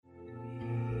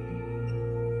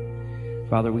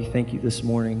Father, we thank you this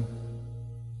morning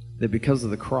that because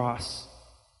of the cross,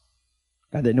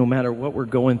 God, that no matter what we're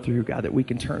going through, God, that we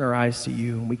can turn our eyes to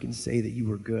you and we can say that you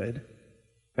are good.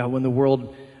 God, when the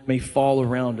world may fall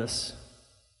around us,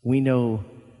 we know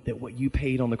that what you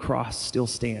paid on the cross still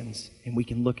stands, and we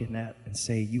can look at that and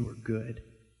say you are good.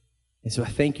 And so I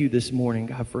thank you this morning,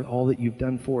 God, for all that you've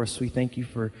done for us. We thank you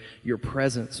for your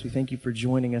presence. We thank you for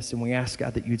joining us, and we ask,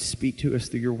 God, that you'd speak to us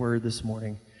through your word this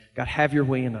morning. God, have your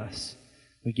way in us.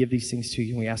 We give these things to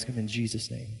you, and we ask them in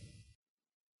Jesus' name.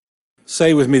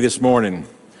 Say with me this morning,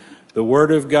 the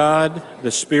Word of God, the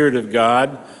Spirit of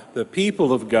God, the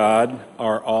people of God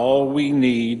are all we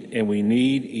need, and we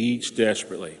need each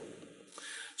desperately.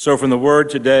 So from the Word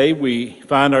today, we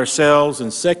find ourselves in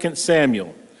 2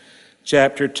 Samuel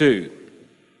chapter 2.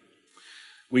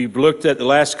 We've looked at the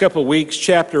last couple of weeks,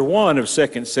 chapter 1 of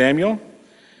 2 Samuel,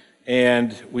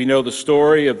 and we know the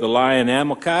story of the lion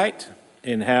Amalekite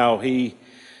and how he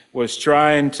was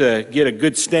trying to get a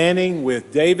good standing with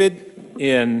David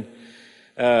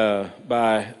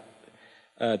by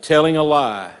telling a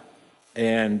lie,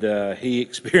 and he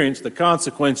experienced the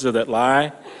consequences of that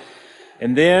lie.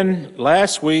 And then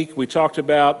last week we talked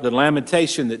about the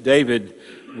lamentation that David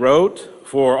wrote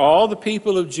for all the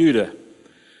people of Judah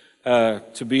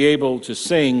to be able to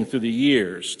sing through the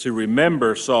years, to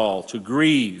remember Saul, to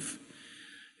grieve.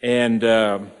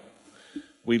 And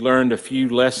we learned a few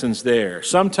lessons there.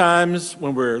 Sometimes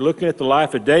when we're looking at the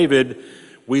life of David,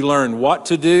 we learn what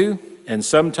to do, and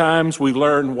sometimes we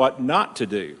learn what not to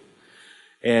do.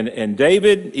 And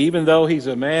David, even though he's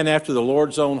a man after the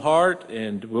Lord's own heart,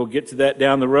 and we'll get to that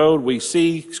down the road, we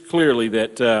see clearly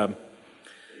that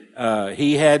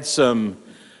he had some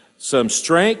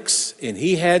strengths and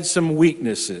he had some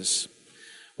weaknesses.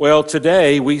 Well,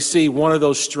 today we see one of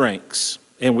those strengths,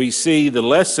 and we see the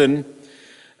lesson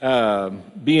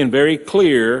being very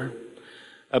clear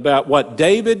about what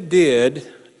David did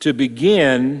to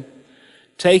begin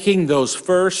taking those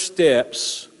first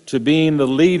steps to being the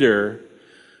leader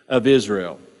of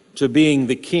Israel, to being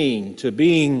the king, to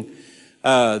being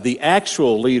the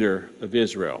actual leader of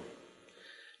Israel.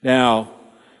 Now,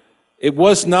 it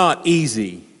was not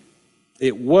easy.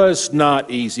 It was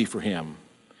not easy for him.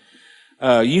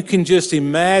 You can just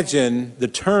imagine the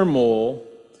turmoil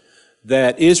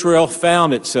that Israel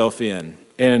found itself in.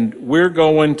 And we're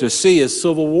going to see a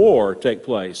civil war take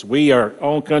place. We, our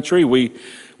own country, we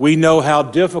know how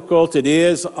difficult it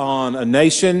is on a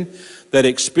nation that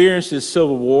experiences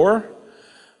civil war.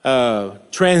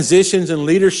 Transitions in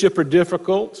leadership are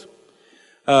difficult.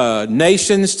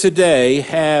 Nations today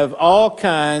have all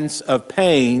kinds of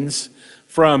pains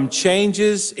from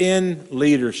changes in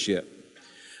leadership.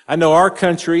 I know our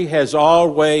country has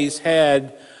always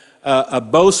had a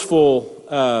boastful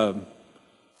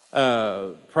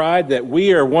pride that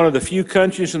we are one of the few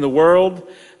countries in the world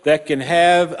that can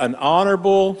have an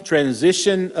honorable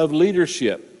transition of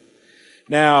leadership.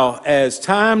 Now, as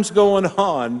time's going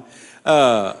on,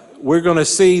 we're going to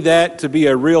see that to be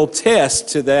a real test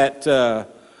to that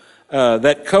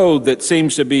code that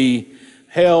seems to be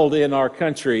held in our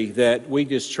country, that we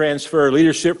just transfer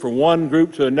leadership from one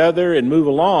group to another and move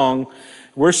along.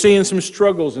 We're seeing some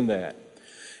struggles in that.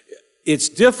 It's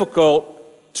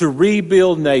difficult to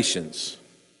rebuild nations.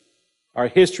 Our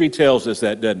history tells us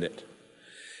that, doesn't it?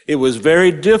 It was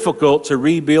very difficult to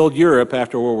rebuild Europe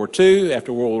after World War II,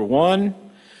 after World War I.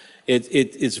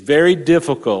 It's very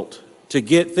difficult to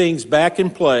get things back in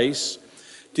place,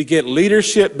 to get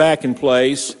leadership back in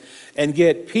place, and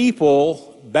get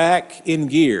people back in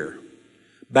gear,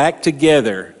 back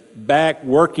together, back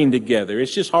working together.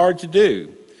 It's just hard to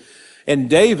do.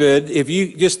 And David, if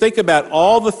you just think about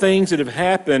all the things that have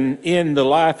happened in the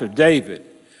life of David,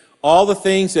 all the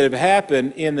things that have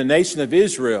happened in the nation of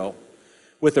Israel,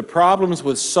 with the problems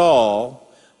with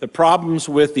Saul, the problems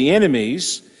with the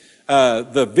enemies,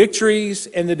 the victories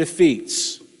and the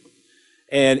defeats,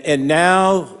 and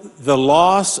now the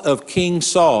loss of King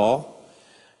Saul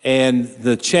and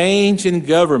the change in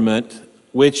government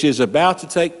which is about to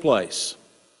take place.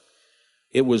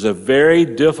 It was a very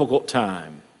difficult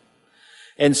time.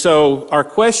 And so our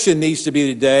question needs to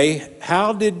be today,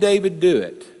 how did David do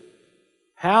it?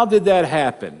 How did that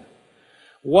happen?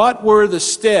 What were the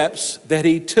steps that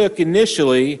he took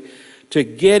initially to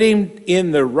get him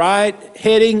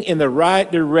heading in the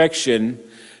right direction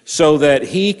so that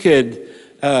he could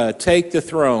take the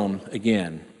throne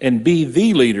again and be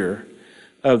the leader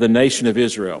of the nation of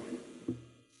Israel?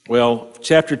 Well,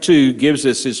 chapter 2 gives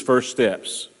us his first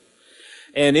steps.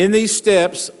 And in these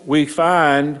steps, we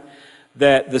find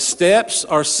that the steps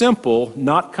are simple,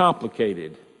 not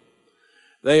complicated.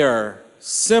 They are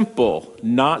simple,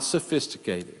 not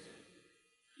sophisticated.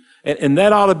 And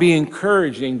that ought to be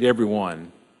encouraging to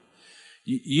everyone.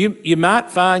 You might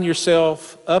find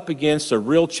yourself up against a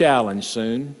real challenge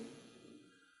soon.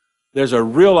 There's a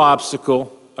real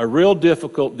obstacle, a real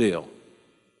difficult deal.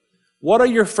 What are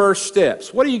your first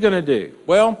steps? What are you going to do?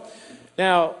 Well,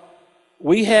 now,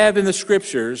 we have in the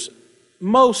Scriptures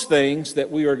most things that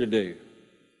we are to do.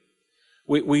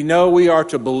 We know we are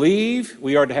to believe,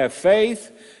 we are to have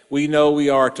faith, we know we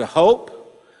are to hope,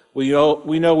 we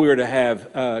know we are to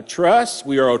have trust,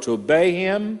 we are to obey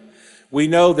Him, we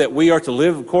know that we are to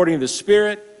live according to the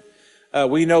Spirit,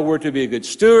 we know we're to be a good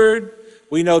steward,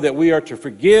 we know that we are to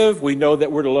forgive, we know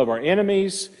that we're to love our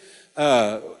enemies,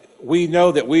 we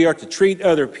know that we are to treat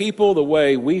other people the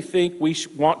way we think we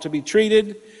want to be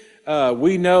treated,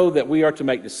 we know that we are to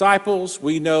make disciples,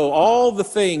 we know all the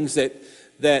things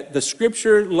that the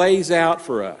Scripture lays out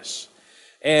for us.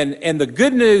 And the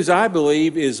good news, I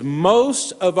believe, is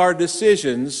most of our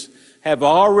decisions have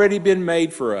already been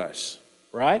made for us,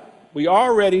 right? We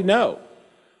already know.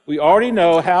 We already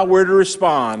know how we're to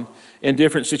respond in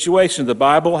different situations. The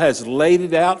Bible has laid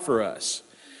it out for us.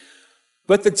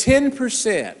 But the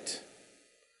 10%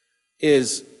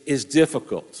 is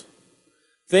difficult.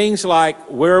 Things like,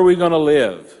 where are we going to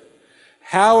live?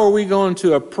 How are we going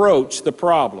to approach the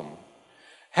problem?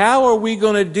 How are we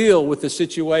going to deal with the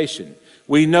situation?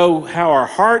 We know how our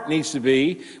heart needs to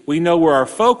be. We know where our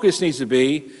focus needs to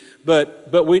be. But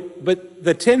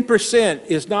the 10%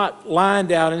 is not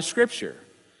lined out in Scripture.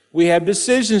 We have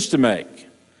decisions to make.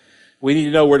 We need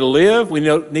to know where to live. We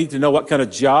need to know what kind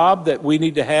of job that we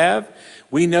need to have.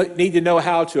 We need to know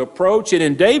how to approach it.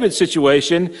 In David's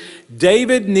situation,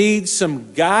 David needs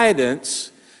some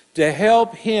guidance to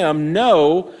help him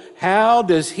know, how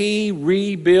does he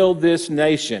rebuild this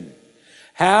nation?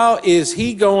 How is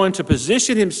he going to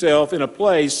position himself in a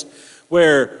place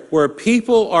where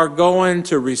people are going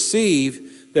to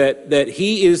receive that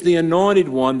he is the anointed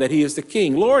one, that he is the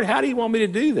king? Lord, how do you want me to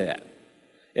do that?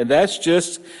 And that's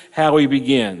just how he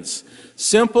begins.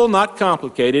 Simple, not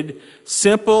complicated.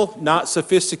 Simple, not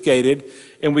sophisticated.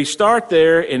 And we start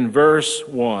there in verse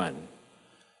 1.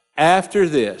 After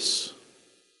this,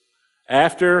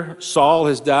 after Saul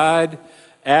has died,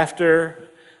 after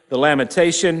the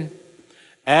lamentation,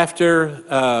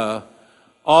 after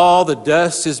all the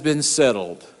dust has been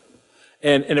settled.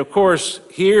 And of course,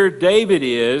 here David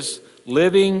is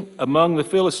living among the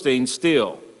Philistines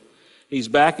still. He's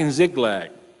back in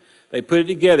Ziklag. They put it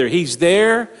together. He's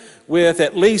there with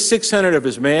at least 600 of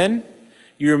his men.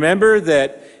 You remember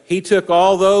that he took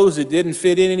all those that didn't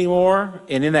fit in anymore,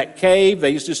 and in that cave,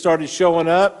 they just started showing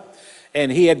up, and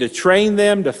he had to train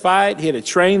them to fight. He had to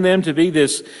train them to be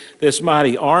this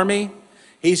mighty army.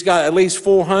 He's got at least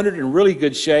 400 in really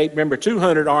good shape. Remember,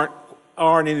 200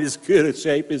 aren't in as good a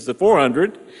shape as the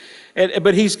 400.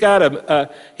 But he's got a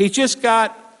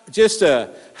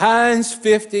Heinz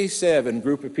 57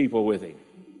 group of people with him.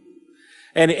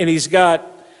 And he's got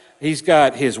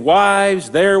his wives,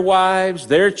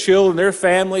 their children, their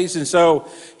families. And so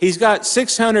he's got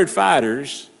 600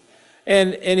 fighters,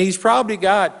 and he's probably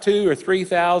got 2,000 or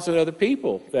 3,000 other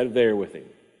people that are there with him.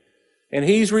 And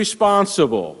he's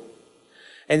responsible.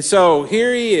 And so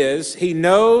here he is. He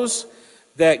knows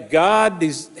that God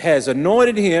has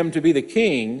anointed him to be the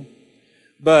king,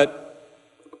 but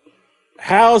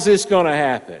how's this going to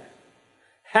happen?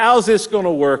 How's this going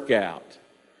to work out?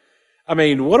 I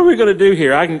mean, what are we going to do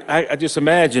here? I just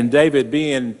imagine David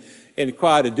being in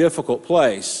quite a difficult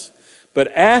place.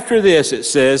 But after this, it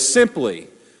says simply,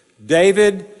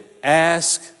 David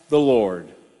asked the Lord,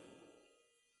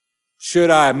 should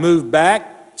I move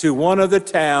back to one of the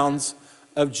towns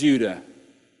of Judah?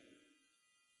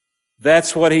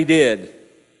 That's what he did.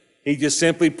 He just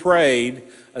simply prayed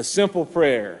a simple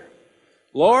prayer.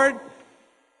 Lord,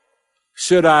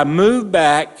 should I move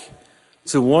back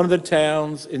to one of the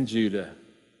towns in Judah?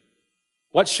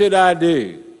 What should I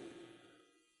do?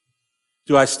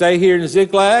 Do I stay here in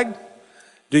Ziklag?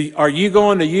 Are you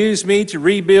going to use me to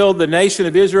rebuild the nation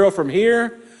of Israel from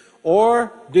here?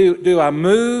 Or do I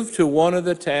move to one of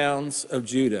the towns of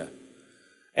Judah?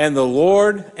 And the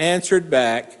Lord answered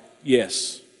back,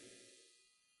 yes.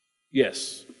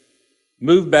 Yes.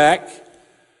 Move back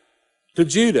to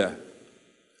Judah.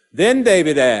 Then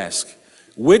David asked,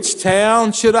 which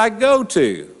town should I go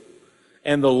to?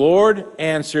 And the Lord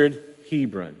answered,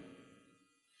 Hebron.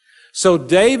 So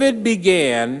David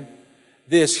began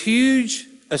this huge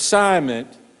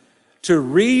assignment to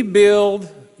rebuild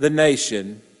the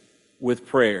nation with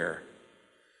prayer,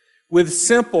 with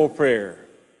simple prayer.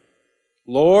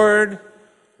 Lord,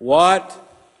 what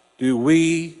do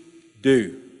we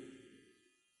do?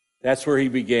 That's where he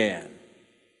began.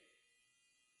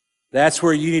 That's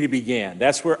where you need to begin.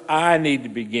 That's where I need to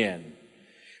begin.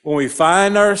 When we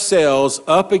find ourselves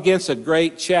up against a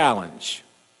great challenge,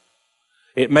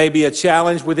 it may be a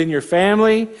challenge within your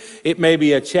family, it may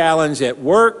be a challenge at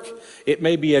work, it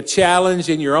may be a challenge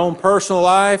in your own personal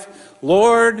life.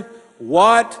 Lord,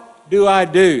 what do I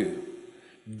do?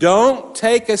 Don't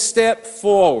take a step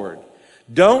forward.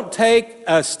 Don't take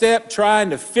a step trying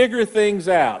to figure things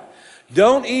out.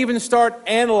 Don't even start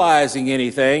analyzing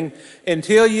anything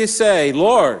until you say,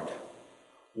 Lord,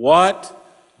 what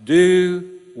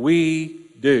do we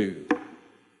do?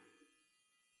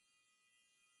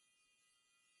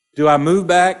 Do I move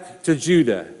back to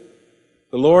Judah?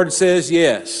 The Lord says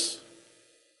yes.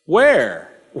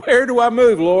 Where? Where do I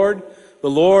move, Lord? The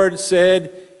Lord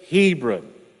said, Hebron.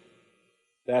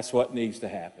 That's what needs to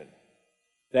happen.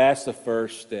 That's the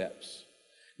first steps.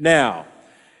 Now,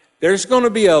 there's going to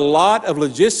be a lot of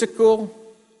logistical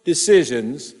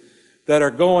decisions that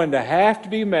are going to have to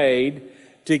be made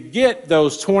to get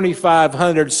those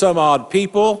 2,500 some odd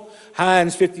people,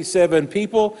 Heinz 57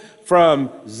 people, from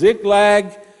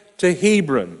Ziklag to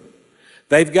Hebron.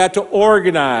 They've got to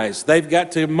organize. They've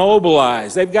got to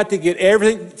mobilize. They've got to get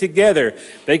everything together.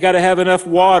 They got to have enough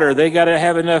water. They got to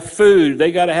have enough food.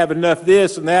 They got to have enough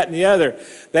this and that and the other.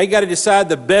 They got to decide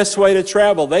the best way to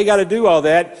travel. They got to do all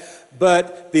that.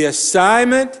 But the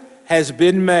assignment has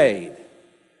been made.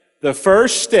 The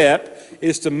first step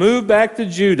is to move back to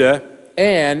Judah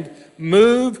and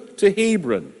move to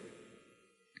Hebron.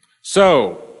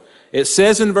 So, it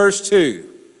says in verse 2,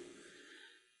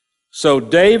 so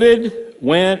David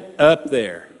went up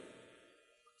there.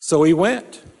 So he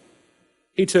went.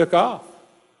 He took off.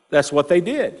 That's what they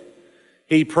did.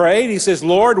 He prayed. He says,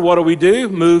 Lord, what do we do?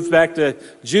 Move back to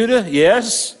Judah?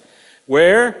 Yes.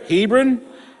 Where? Hebron.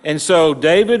 And so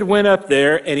David went up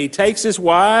there, and he takes his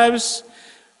wives,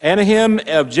 Ahinoam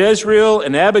of Jezreel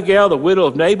and Abigail, the widow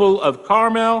of Nabal of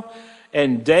Carmel.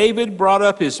 And David brought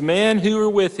up his men who were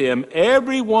with him,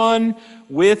 everyone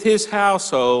with his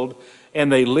household, and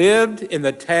they lived in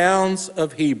the towns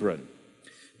of Hebron.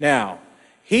 Now,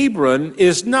 Hebron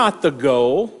is not the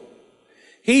goal.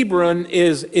 Hebron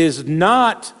is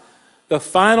not the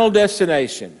final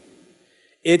destination.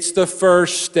 It's the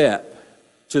first step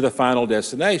to the final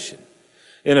destination.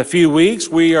 In a few weeks,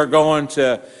 we are going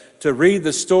to read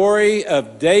the story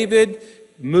of David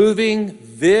moving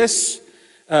this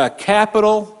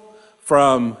capital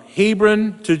from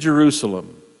Hebron to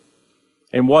Jerusalem.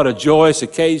 And what a joyous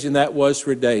occasion that was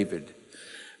for David.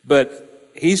 But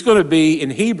he's going to be in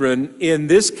Hebron, in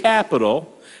this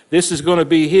capital. This is going to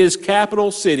be his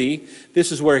capital city.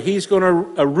 This is where he's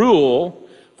going to rule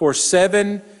for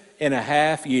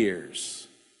 7.5 years.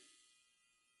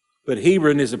 But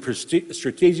Hebron is a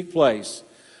strategic place,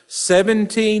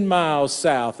 17 miles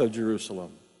south of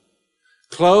Jerusalem.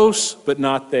 Close, but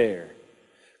not there.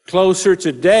 Closer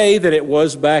today than it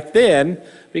was back then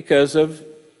because of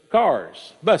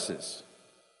cars, buses.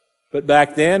 But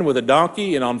back then, with a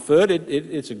donkey and on foot,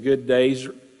 it's a good day's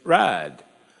ride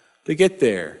to get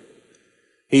there.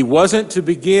 He wasn't to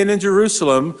begin in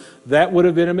Jerusalem. That would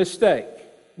have been a mistake.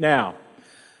 Now,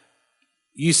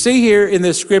 you see here in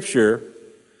this scripture,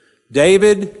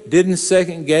 David didn't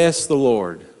second guess the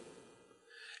Lord.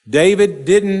 David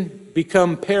didn't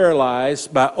become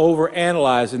paralyzed by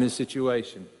overanalyzing his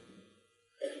situation.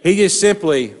 He just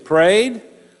simply prayed,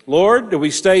 Lord, do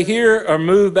we stay here or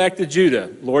move back to Judah?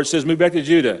 The Lord says, move back to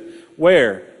Judah.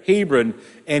 Where? Hebron.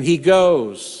 And he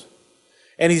goes.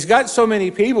 And he's got so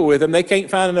many people with him, they can't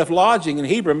find enough lodging in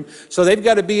Hebron, so they've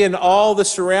got to be in all the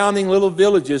surrounding little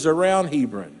villages around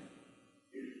Hebron.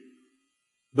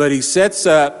 But he sets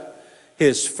up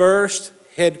his first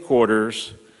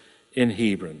headquarters in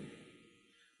Hebron.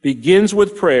 Begins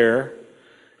with prayer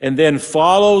and then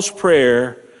follows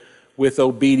prayer with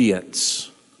obedience.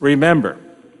 Remember,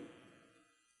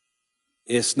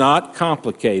 it's not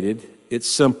complicated, it's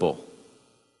simple.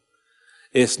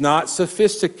 It's not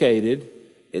sophisticated,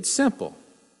 it's simple.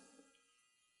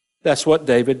 That's what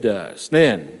David does.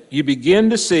 Then you begin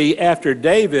to see, after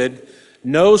David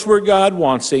knows where God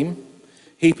wants him,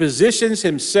 he positions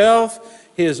himself,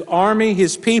 his army,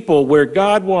 his people where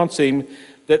God wants him,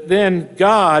 that then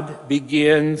God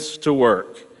begins to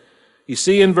work. You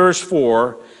see in verse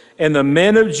 4, and the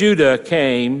men of Judah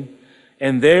came,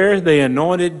 and there they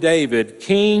anointed David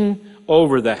king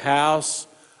over the house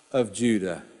of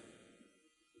Judah.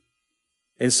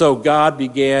 And so God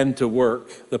began to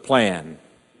work the plan.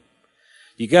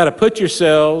 You got to put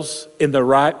yourselves in the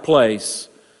right place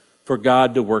for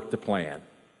God to work the plan.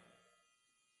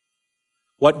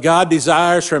 What God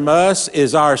desires from us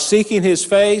is our seeking His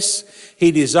face.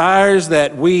 He desires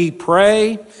that we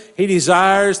pray. He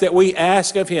desires that we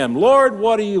ask of Him, Lord,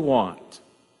 what do you want?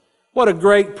 What a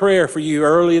great prayer for you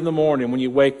early in the morning when you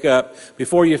wake up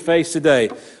before you face the day.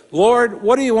 Lord,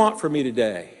 what do you want from me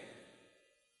today?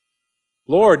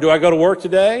 Lord, do I go to work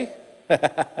today?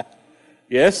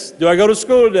 Yes. Do I go to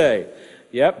school today?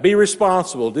 Yep. Be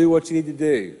responsible. Do what you need to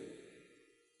do.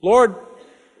 Lord,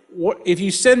 if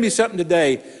you send me something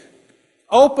today,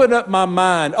 open up my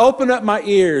mind, open up my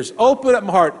ears, open up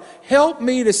my heart. Help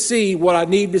me to see what I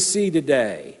need to see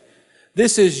today.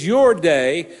 This is your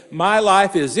day. My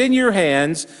life is in your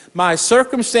hands. My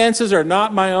circumstances are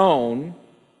not my own.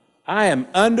 I am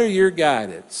under your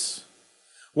guidance.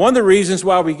 One of the reasons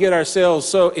why we get ourselves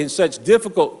so in such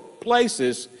difficult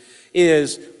places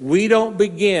is we don't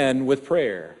begin with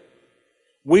prayer.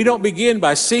 We don't begin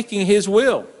by seeking His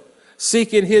will,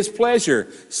 seeking His pleasure,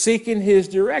 seeking His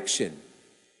direction.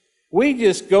 We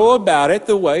just go about it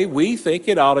the way we think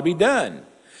it ought to be done.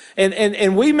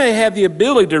 And we may have the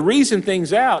ability to reason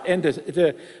things out and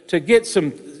to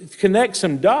connect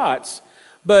some dots,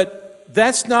 but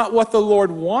that's not what the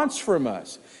Lord wants from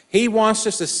us. He wants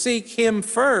us to seek Him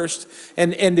first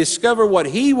and discover what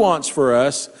He wants for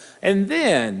us, and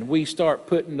then we start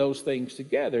putting those things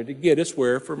together to get us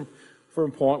from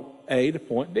point A to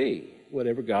point B,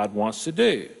 whatever God wants to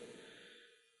do.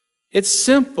 It's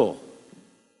simple.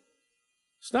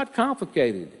 It's not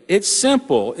complicated. It's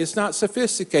simple. It's not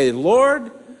sophisticated.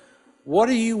 Lord, what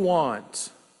do you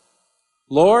want?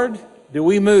 Lord, do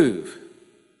we move?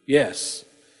 Yes.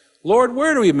 Lord,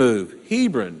 where do we move?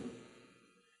 Hebron.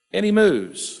 And he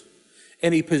moves.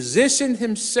 And he positioned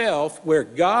himself where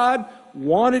God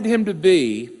wanted him to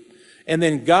be. And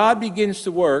then God begins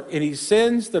to work, and he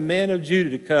sends the men of Judah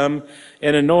to come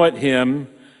and anoint him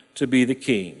to be the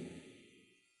king.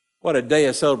 What a day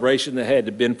of celebration that had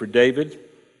to have been for David.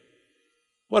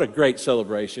 What a great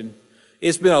celebration.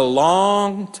 It's been a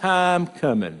long time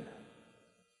coming.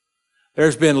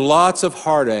 There's been lots of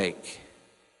heartache.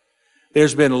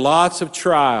 There's been lots of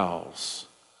trials.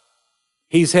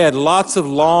 He's had lots of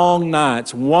long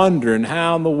nights wondering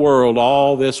how in the world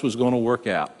all this was going to work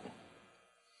out.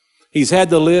 He's had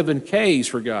to live in caves,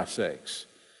 for God's sakes.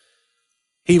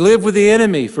 He lived with the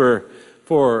enemy for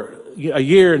a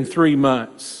year and 3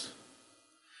 months.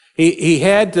 He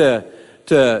had to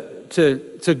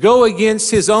go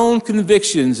against his own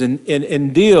convictions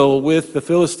and deal with the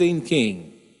Philistine king.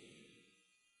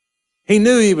 He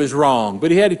knew he was wrong, but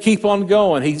he had to keep on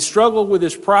going. He struggled with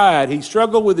his pride. He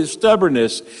struggled with his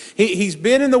stubbornness. He's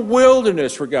been in the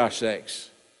wilderness, for God's sakes.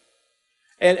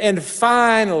 And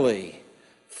finally,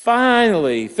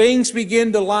 things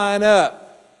begin to line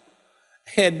up.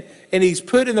 And he's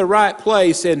put in the right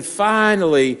place. And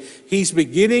finally, he's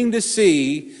beginning to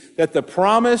see that the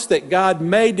promise that God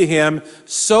made to him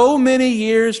so many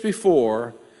years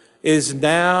before is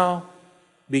now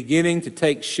beginning to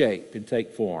take shape and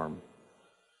take form.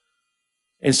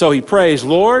 And so he prays,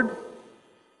 Lord,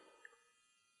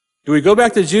 do we go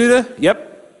back to Judah?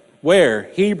 Yep.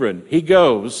 Where? Hebron. He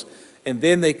goes. And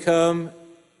then they come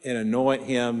and anoint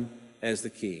him as the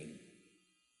king.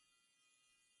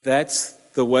 That's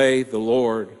the way the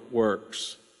Lord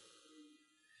works.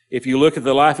 If you look at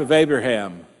the life of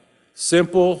Abraham,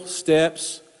 simple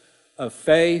steps of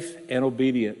faith and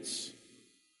obedience.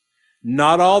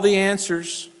 Not all the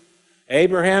answers.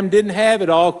 Abraham didn't have it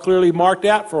all clearly marked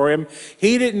out for him.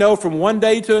 He didn't know from one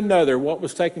day to another what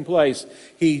was taking place.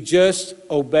 He just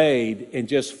obeyed and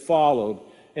just followed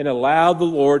and allowed the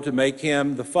Lord to make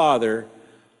him the father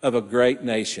of a great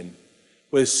nation.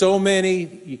 With so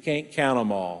many, you can't count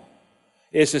them all.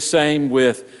 It's the same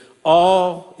with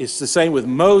it's the same with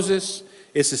Moses.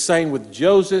 It's the same with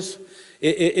Joseph.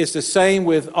 It's the same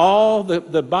with all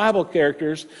the Bible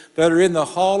characters that are in the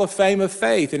Hall of Fame of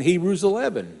Faith in Hebrews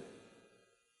 11.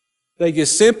 They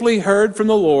just simply heard from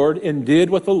the Lord and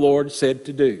did what the Lord said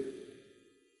to do.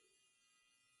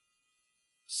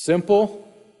 Simple,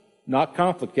 not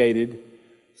complicated.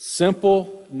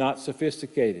 Simple, not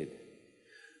sophisticated.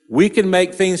 We can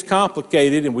make things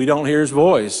complicated and we don't hear His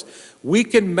voice. We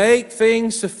can make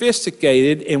things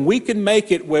sophisticated and we can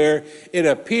make it where it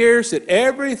appears that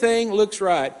everything looks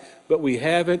right, but we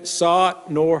haven't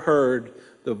sought nor heard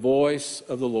the voice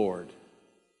of the Lord.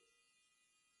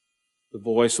 The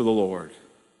voice of the Lord.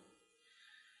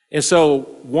 And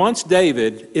so once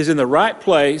David is in the right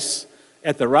place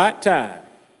at the right time,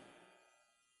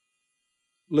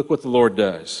 look what the Lord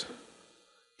does.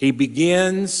 He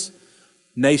begins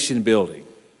nation building.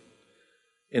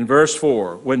 In verse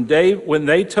 4, when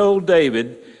they told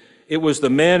David It was the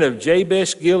men of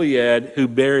Jabesh Gilead who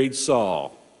buried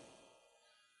Saul.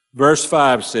 Verse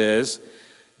 5 says,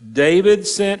 David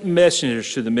sent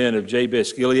messengers to the men of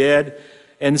Jabesh Gilead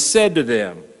and said to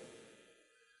them,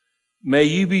 May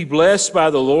you be blessed by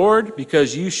the Lord,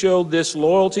 because you showed this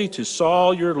loyalty to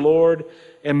Saul your Lord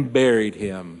and buried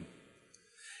him.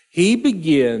 He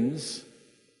begins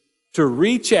to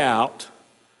reach out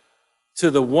to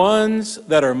the ones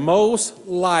that are most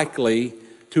likely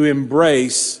to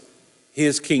embrace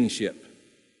his kingship.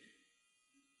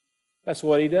 That's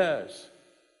what he does.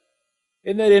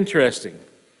 Isn't that interesting?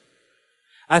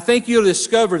 I think you'll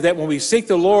discover that when we seek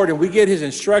the Lord and we get his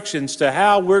instructions to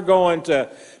how we're going to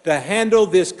handle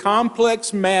this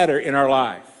complex matter in our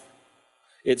life,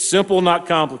 it's simple, not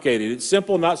complicated. It's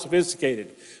simple, not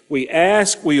sophisticated. We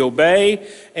ask, we obey,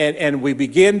 and we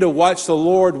begin to watch the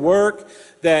Lord work,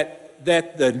 that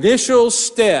the initial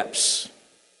steps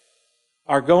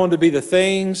are going to be the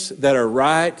things that are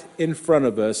right in front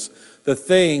of us, the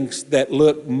things that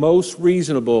look most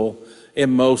reasonable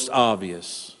and most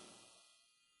obvious.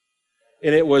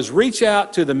 And it was reach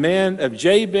out to the men of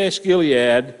Jabesh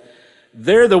Gilead.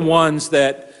 They're the ones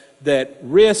that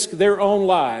risk their own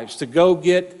lives to go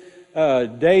get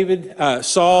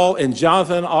Saul and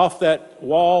Jonathan off that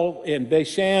wall in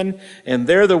Bashan, and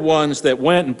they're the ones that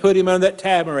went and put him under that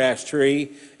tamarisk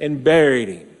tree and buried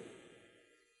him.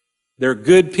 They're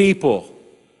good people.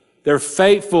 They're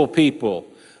faithful people.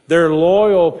 They're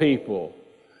loyal people.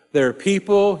 They're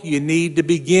people you need to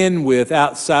begin with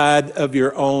outside of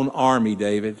your own army,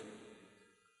 David.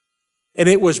 And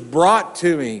it was brought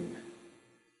to him.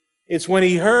 It's when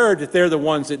he heard that they're the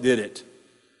ones that did it.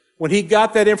 When he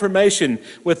got that information,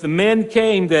 with the men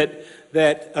came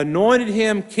that anointed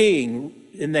him king,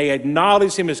 and they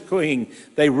acknowledged him as king.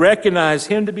 They recognized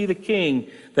him to be the king,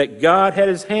 that God had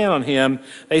his hand on him.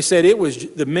 They said it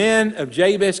was the men of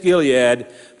Jabesh Gilead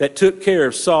that took care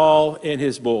of Saul and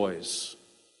his boys.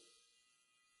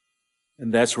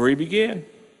 And that's where he began.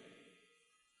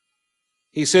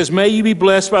 He says, May you be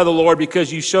blessed by the Lord,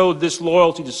 because you showed this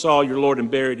loyalty to Saul your Lord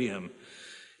and buried him.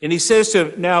 And he says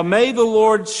to him, Now may the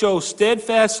Lord show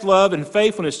steadfast love and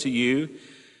faithfulness to you.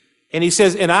 And he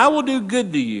says, And I will do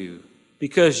good to you,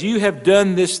 because you have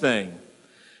done this thing.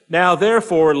 Now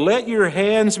therefore let your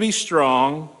hands be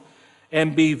strong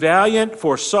and be valiant,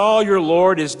 for Saul your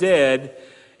Lord is dead,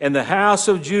 and the house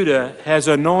of Judah has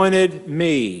anointed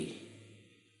me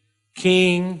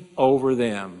king over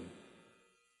them.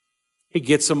 He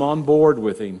gets them on board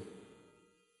with him.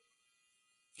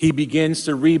 He begins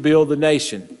to rebuild the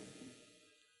nation.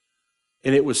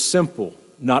 And it was simple,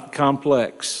 not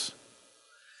complex.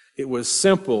 It was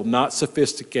simple, not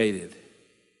sophisticated.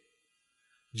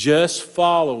 Just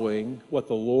following what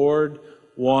the Lord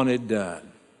wanted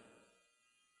done.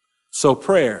 So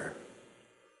prayer.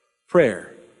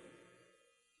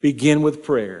 Begin with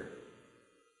prayer.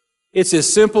 It's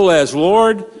as simple as,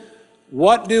 Lord,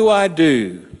 what do I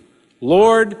do?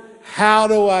 Lord, how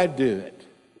do I do it?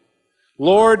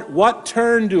 Lord, what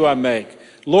turn do I make?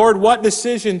 Lord, what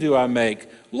decision do I make?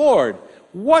 Lord,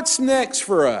 what's next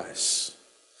for us?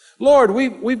 Lord,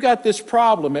 we've got this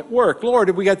problem at work. Lord,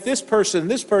 we got this person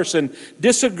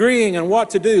disagreeing on what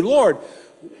to do. Lord,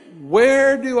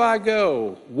 where do I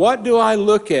go? What do I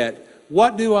look at?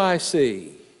 What do I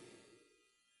see?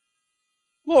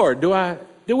 Lord,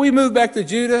 do we move back to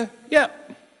Judah?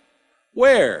 Yep.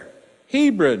 Where?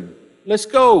 Hebron. Let's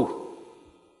go.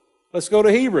 Let's go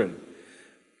to Hebron.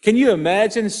 Can you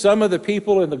imagine some of the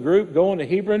people in the group going to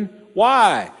Hebron?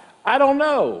 Why? I don't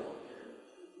know.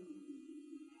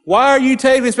 Why are you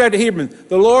taking us back to Hebron?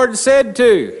 The Lord said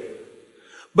to.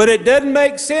 But it doesn't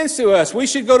make sense to us. We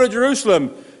should go to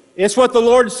Jerusalem. It's what the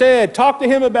Lord said. Talk to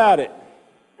him about it.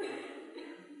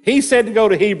 He said to go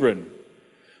to Hebron.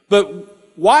 But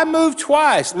why move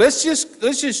twice? Let's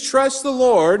just trust the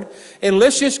Lord, and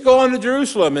let's just go on to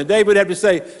Jerusalem. And David would have to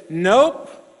say, nope,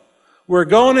 we're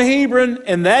going to Hebron,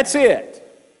 and that's it.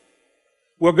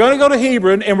 We're going to go to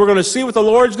Hebron, and we're going to see what the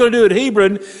Lord's going to do at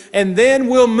Hebron, and then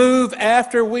we'll move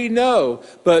after we know.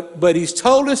 But he's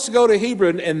told us to go to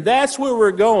Hebron, and that's where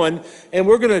we're going, and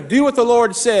we're going to do what the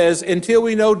Lord says until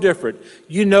we know different.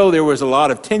 You know there was a lot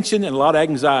of tension and a lot of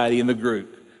anxiety in the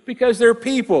group, because they're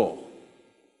people.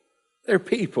 They're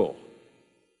people.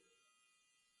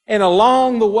 And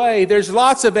along the way, there's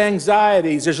lots of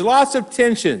anxieties, there's lots of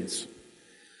tensions,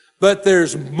 but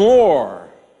there's more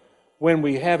when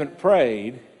we haven't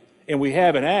prayed and we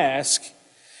haven't asked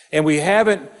and we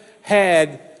haven't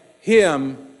had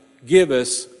Him give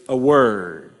us a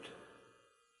word.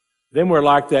 Then we're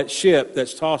like that ship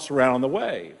that's tossed around on the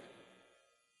wave.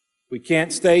 We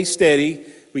can't stay steady.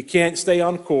 We can't stay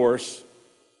on course.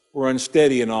 we're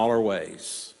unsteady in all our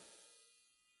ways.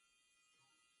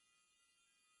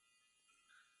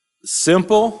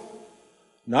 Simple,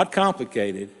 not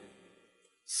complicated.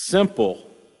 Simple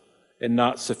and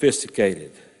not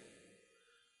sophisticated.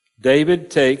 David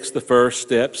takes the first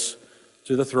steps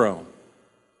to the throne.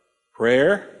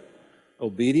 Prayer,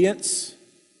 obedience,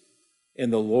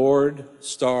 and the Lord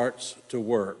starts to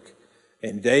work.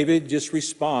 And David just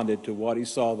responded to what he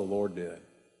saw the Lord doing.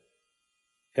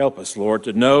 Help us, Lord,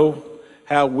 to know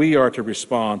how we are to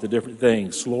respond to different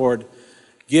things. Lord,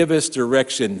 give us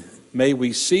direction. May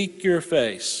we seek your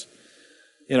face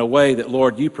in a way that,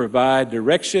 Lord, you provide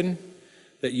direction,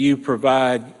 that you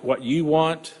provide what you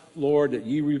want, Lord, that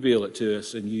you reveal it to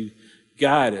us and you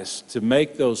guide us to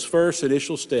make those first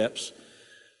initial steps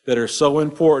that are so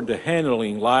important to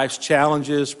handling life's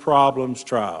challenges, problems,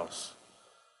 trials.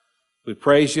 We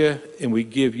praise you and we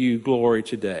give you glory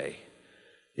today.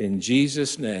 In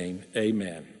Jesus' name,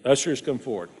 amen. Ushers, come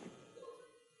forward.